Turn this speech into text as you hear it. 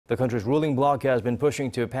The country's ruling bloc has been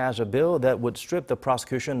pushing to pass a bill that would strip the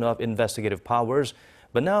prosecution of investigative powers,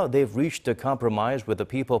 but now they've reached a compromise with the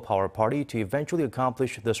People Power Party to eventually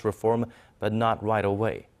accomplish this reform, but not right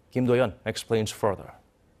away. Do-yeon explains further.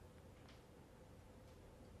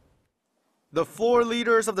 The floor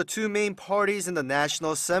leaders of the two main parties in the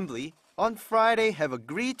National Assembly on Friday have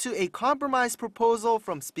agreed to a compromise proposal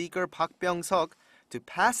from Speaker Park Byeong-seug to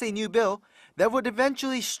pass a new bill that would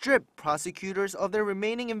eventually strip prosecutors of their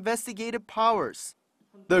remaining investigative powers.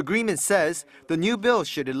 The agreement says the new bill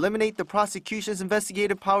should eliminate the prosecution's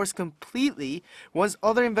investigative powers completely once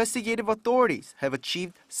other investigative authorities have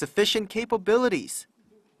achieved sufficient capabilities.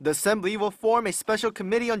 The Assembly will form a special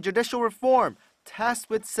committee on judicial reform tasked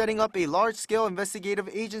with setting up a large-scale investigative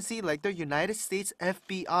agency like the United States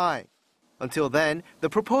FBI. Until then, the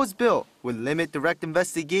proposed bill would limit direct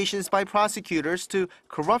investigations by prosecutors to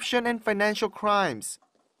corruption and financial crimes.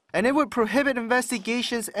 And it would prohibit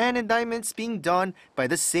investigations and indictments being done by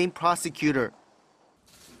the same prosecutor.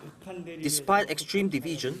 Despite extreme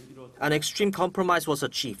division, an extreme compromise was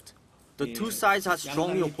achieved. The two sides had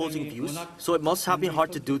strongly opposing views, so it must have been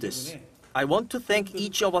hard to do this. I want to thank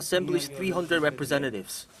each of Assembly's 300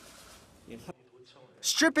 representatives.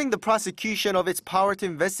 Stripping the prosecution of its power to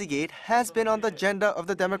investigate has been on the agenda of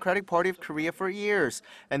the Democratic Party of Korea for years,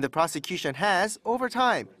 and the prosecution has, over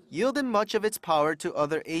time, yielded much of its power to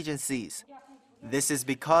other agencies. This is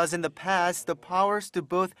because in the past, the powers to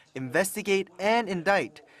both investigate and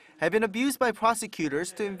indict have been abused by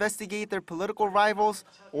prosecutors to investigate their political rivals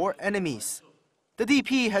or enemies. The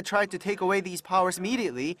DP had tried to take away these powers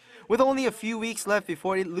immediately, with only a few weeks left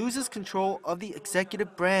before it loses control of the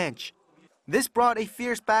executive branch. This brought a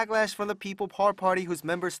fierce backlash from the People Power Party, whose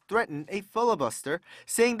members threatened a filibuster,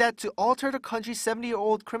 saying that to alter the country's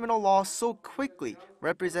 70-year-old criminal law so quickly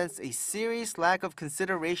represents a serious lack of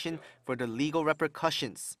consideration for the legal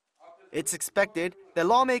repercussions. It's expected that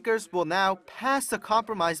lawmakers will now pass the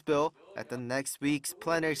compromise bill at the next week's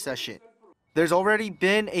plenary session. There's already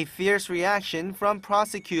been a fierce reaction from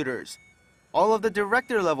prosecutors. All of the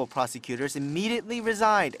director-level prosecutors immediately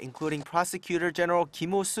resigned, including Prosecutor General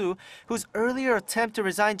Kim Ho-soo, whose earlier attempt to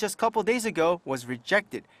resign just a couple days ago was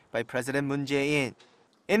rejected by President Moon Jae-in.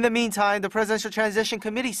 In the meantime, the Presidential Transition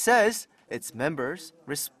Committee says its members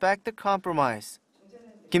respect the compromise.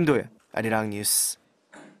 Kim Do-yeon, Arirang News.